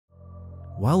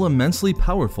While immensely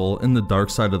powerful in the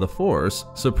dark side of the Force,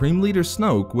 Supreme Leader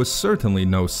Snoke was certainly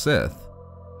no Sith.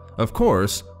 Of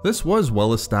course, this was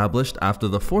well established after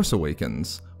The Force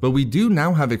Awakens, but we do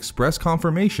now have express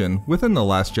confirmation within the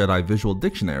Last Jedi Visual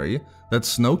Dictionary that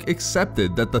Snoke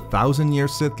accepted that the 1,000-year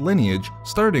Sith lineage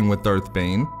starting with Darth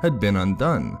Bane had been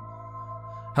undone.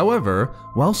 However,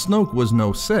 while Snoke was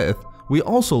no Sith, we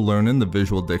also learn in the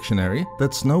Visual Dictionary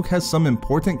that Snoke has some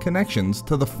important connections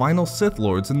to the final Sith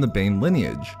Lords in the Bane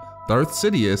lineage, Darth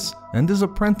Sidious and his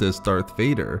apprentice Darth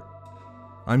Vader.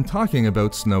 I'm talking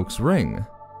about Snoke's ring.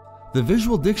 The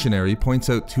Visual Dictionary points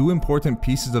out two important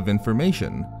pieces of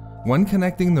information, one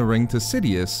connecting the ring to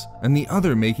Sidious and the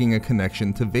other making a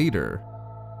connection to Vader.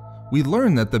 We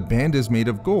learn that the band is made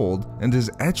of gold and is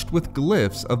etched with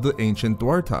glyphs of the ancient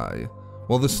Duartai,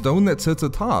 while the stone that sits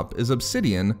atop is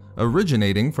obsidian,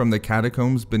 originating from the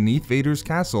catacombs beneath Vader's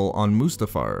castle on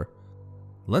Mustafar.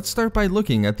 Let's start by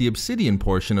looking at the obsidian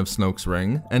portion of Snoke's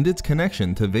ring and its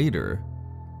connection to Vader.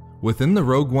 Within the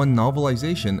Rogue One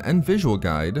novelization and visual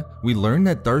guide, we learn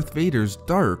that Darth Vader's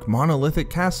dark, monolithic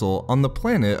castle on the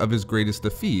planet of his greatest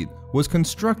defeat was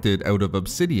constructed out of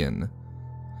obsidian.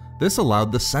 This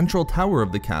allowed the central tower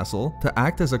of the castle to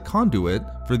act as a conduit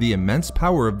for the immense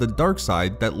power of the dark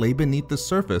side that lay beneath the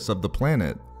surface of the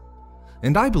planet.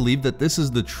 And I believe that this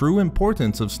is the true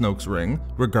importance of Snoke's ring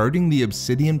regarding the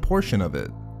obsidian portion of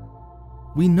it.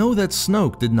 We know that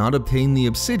Snoke did not obtain the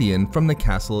obsidian from the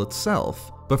castle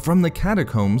itself, but from the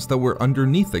catacombs that were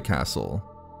underneath the castle.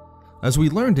 As we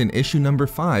learned in issue number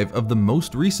 5 of the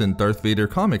most recent Darth Vader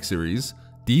comic series,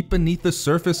 deep beneath the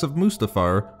surface of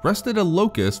Mustafar rested a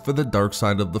locus for the dark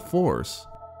side of the Force.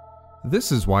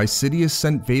 This is why Sidious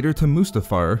sent Vader to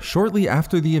Mustafar shortly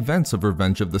after the events of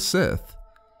Revenge of the Sith.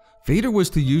 Vader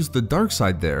was to use the dark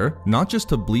side there, not just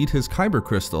to bleed his kyber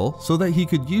crystal so that he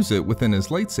could use it within his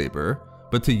lightsaber,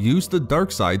 but to use the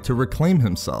dark side to reclaim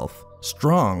himself,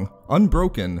 strong,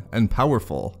 unbroken, and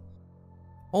powerful.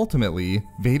 Ultimately,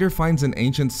 Vader finds an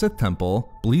ancient Sith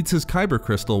temple, bleeds his kyber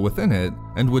crystal within it,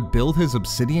 and would build his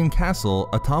obsidian castle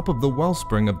atop of the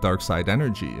wellspring of darkside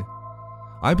energy.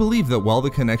 I believe that while the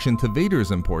connection to Vader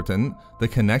is important, the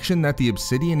connection that the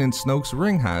obsidian in Snoke's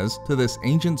ring has to this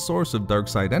ancient source of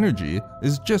darkside energy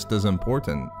is just as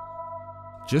important.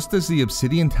 Just as the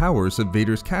obsidian towers of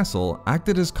Vader's castle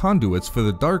acted as conduits for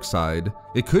the dark side,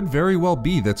 it could very well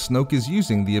be that Snoke is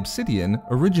using the obsidian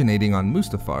originating on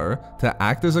Mustafar to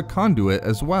act as a conduit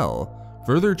as well,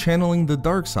 further channeling the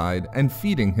dark side and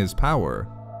feeding his power.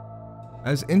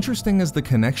 As interesting as the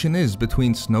connection is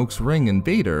between Snoke's ring and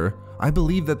Vader, I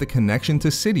believe that the connection to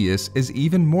Sidious is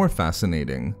even more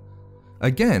fascinating.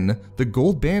 Again, the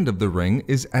gold band of the ring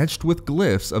is etched with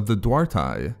glyphs of the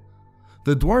Duartai.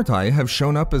 The Duartai have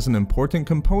shown up as an important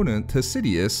component to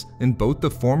Sidious in both the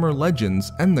former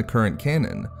legends and the current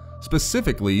canon,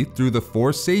 specifically through the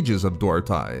 4 sages of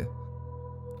Duartai.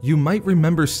 You might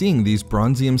remember seeing these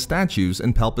bronzium statues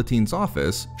in Palpatine's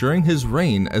office during his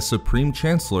reign as Supreme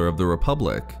Chancellor of the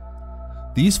Republic.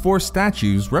 These 4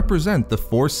 statues represent the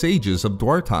 4 sages of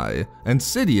Duartai, and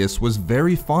Sidious was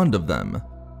very fond of them.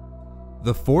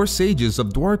 The 4 sages of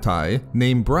Duartai,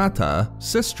 named Brata,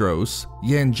 Sistros,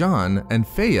 Yanjan, and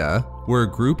Feya, were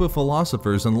a group of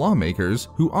philosophers and lawmakers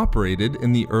who operated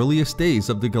in the earliest days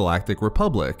of the Galactic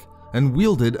Republic and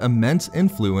wielded immense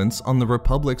influence on the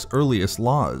Republic's earliest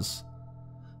laws.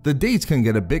 The dates can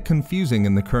get a bit confusing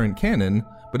in the current canon,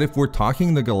 but if we're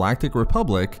talking the Galactic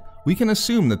Republic, we can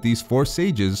assume that these 4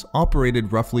 sages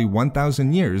operated roughly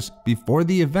 1,000 years before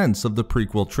the events of the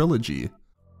prequel trilogy.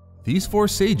 These 4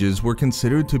 sages were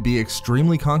considered to be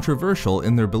extremely controversial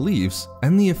in their beliefs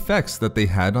and the effects that they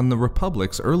had on the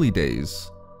Republic's early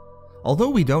days. Although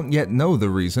we don't yet know the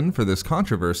reason for this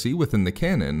controversy within the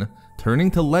canon, turning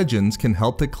to legends can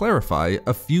help to clarify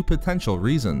a few potential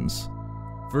reasons.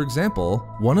 For example,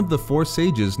 one of the 4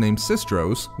 sages named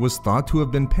Sistros was thought to have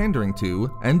been pandering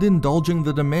to and indulging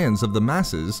the demands of the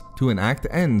masses to enact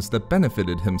ends that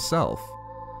benefited himself.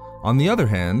 On the other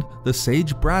hand, the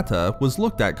sage Brata was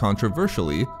looked at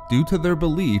controversially due to their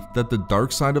belief that the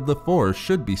dark side of the Force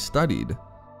should be studied.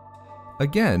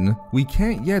 Again, we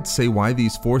can't yet say why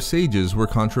these 4 sages were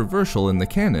controversial in the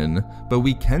canon, but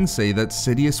we can say that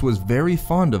Sidious was very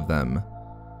fond of them.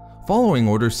 Following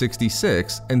Order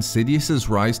 66 and Sidious's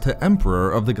rise to Emperor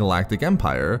of the Galactic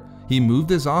Empire, he moved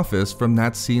his office from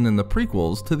that seen in the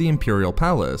prequels to the Imperial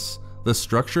Palace, the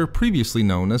structure previously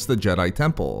known as the Jedi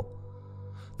Temple.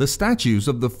 The statues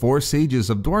of the 4 sages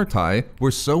of Duartai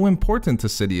were so important to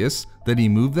Sidious that he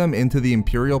moved them into the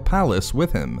Imperial Palace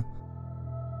with him.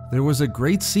 There was a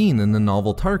great scene in the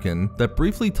novel Tarkin that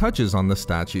briefly touches on the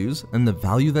statues and the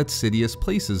value that Sidious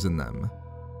places in them.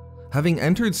 Having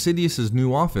entered Sidious's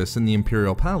new office in the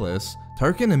Imperial Palace,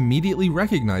 Tarkin immediately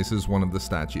recognizes one of the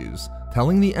statues,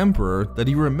 telling the Emperor that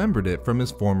he remembered it from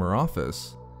his former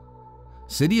office.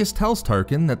 Sidious tells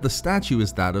Tarkin that the statue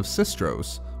is that of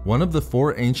Sistros, one of the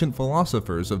 4 ancient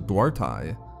philosophers of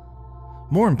Duartai.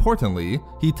 More importantly,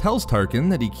 he tells Tarkin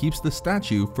that he keeps the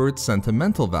statue for its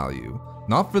sentimental value,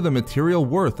 not for the material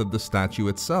worth of the statue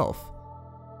itself.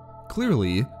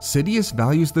 Clearly, Sidious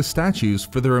values the statues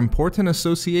for their important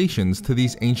associations to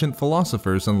these ancient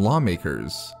philosophers and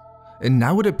lawmakers. And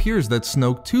now it appears that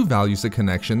Snoke too values a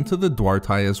connection to the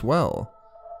Duartai as well.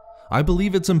 I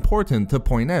believe it's important to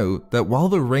point out that while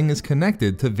the ring is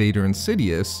connected to Vader and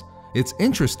Sidious, it's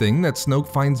interesting that Snoke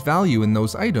finds value in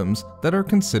those items that are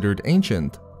considered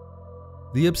ancient.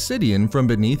 The obsidian from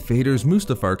beneath Vader's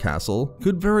Mustafar castle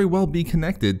could very well be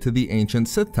connected to the ancient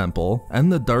Sith temple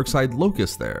and the darkside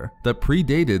locust there that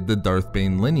predated the Darth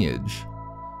Bane lineage.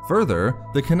 Further,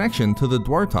 the connection to the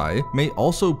Duartai may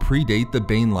also predate the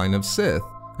Bane line of Sith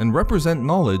and represent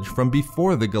knowledge from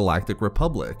before the Galactic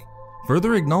Republic,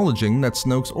 further acknowledging that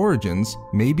Snoke's origins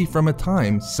may be from a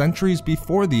time centuries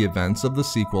before the events of the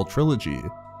sequel trilogy.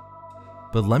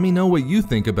 But let me know what you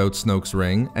think about Snoke's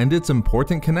ring and its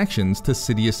important connections to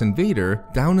Sidious and Vader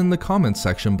down in the comments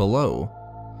section below.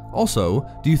 Also,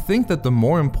 do you think that the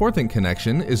more important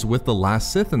connection is with the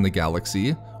last Sith in the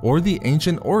galaxy, or the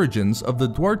ancient origins of the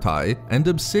Duartai and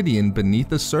Obsidian beneath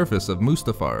the surface of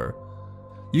Mustafar?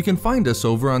 You can find us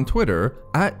over on Twitter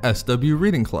at SW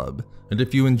Reading Club, and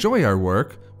if you enjoy our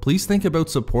work, please think about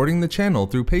supporting the channel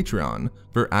through Patreon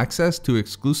for access to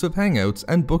exclusive hangouts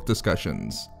and book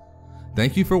discussions.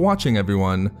 Thank you for watching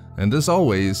everyone, and as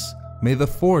always, may the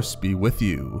Force be with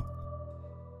you.